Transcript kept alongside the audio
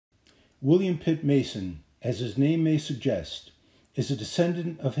William Pitt Mason, as his name may suggest, is a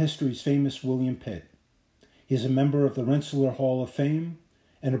descendant of history's famous William Pitt. He is a member of the Rensselaer Hall of Fame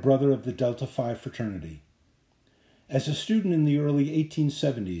and a brother of the Delta Phi fraternity. As a student in the early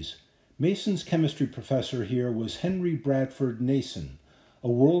 1870s, Mason's chemistry professor here was Henry Bradford Nason, a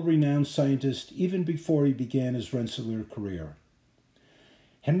world-renowned scientist even before he began his Rensselaer career.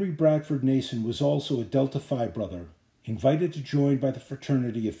 Henry Bradford Nason was also a Delta Phi brother, invited to join by the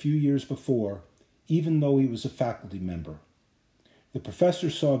fraternity a few years before, even though he was a faculty member. The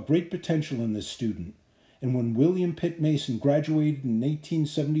professor saw great potential in this student, and when William Pitt Mason graduated in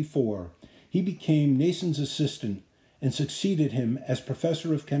 1874, he became Nason's assistant and succeeded him as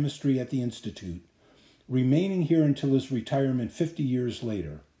professor of chemistry at the Institute, remaining here until his retirement 50 years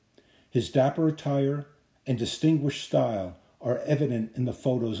later. His dapper attire and distinguished style are evident in the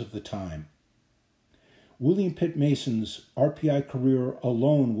photos of the time. William Pitt Mason's RPI career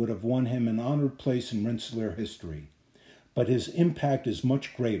alone would have won him an honored place in Rensselaer history, but his impact is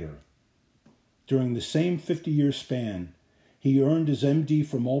much greater. During the same 50-year span, he earned his MD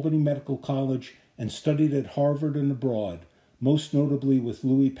from Albany Medical College and studied at Harvard and abroad, most notably with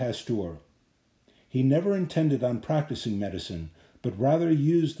Louis Pasteur. He never intended on practicing medicine, but rather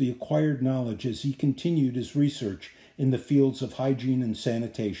used the acquired knowledge as he continued his research in the fields of hygiene and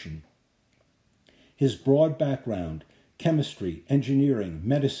sanitation. His broad background, chemistry, engineering,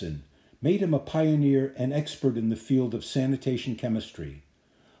 medicine, made him a pioneer and expert in the field of sanitation chemistry.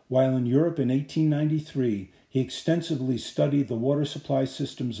 While in Europe in 1893, he extensively studied the water supply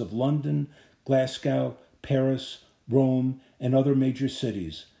systems of London, Glasgow, Paris, Rome, and other major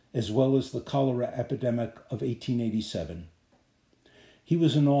cities, as well as the cholera epidemic of 1887. He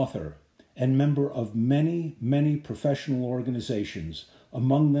was an author and member of many, many professional organizations,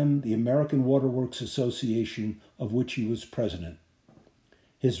 among them the American Water Works Association, of which he was president.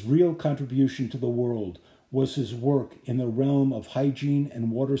 His real contribution to the world was his work in the realm of hygiene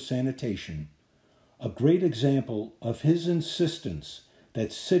and water sanitation. A great example of his insistence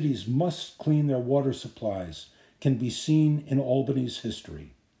that cities must clean their water supplies can be seen in Albany's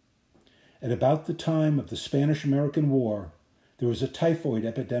history. At about the time of the Spanish-American War, there was a typhoid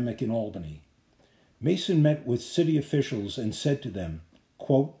epidemic in Albany. Mason met with city officials and said to them,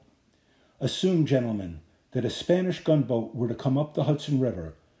 quote, "Assume, gentlemen, that a Spanish gunboat were to come up the Hudson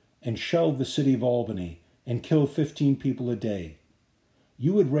River and shell the city of Albany and kill 15 people a day.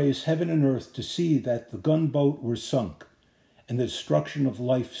 You would raise heaven and earth to see that the gunboat were sunk and the destruction of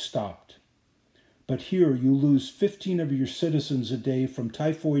life stopped. But here you lose 15 of your citizens a day from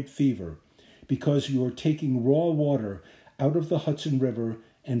typhoid fever because you are taking raw water out of the Hudson River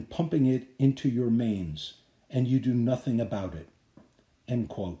and pumping it into your mains, and you do nothing about it." End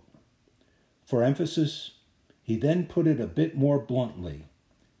quote. For emphasis, he then put it a bit more bluntly,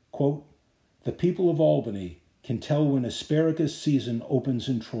 quote, "The people of Albany can tell when asparagus season opens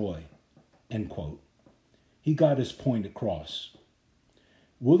in Troy." End quote. He got his point across.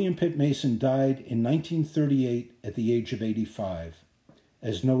 William Pitt Mason died in 1938 at the age of 85.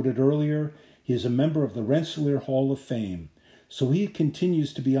 As noted earlier, he is a member of the Rensselaer Hall of Fame, so he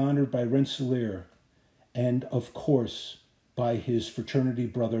continues to be honored by Rensselaer and, of course, by his fraternity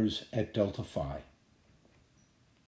brothers at Delta Phi.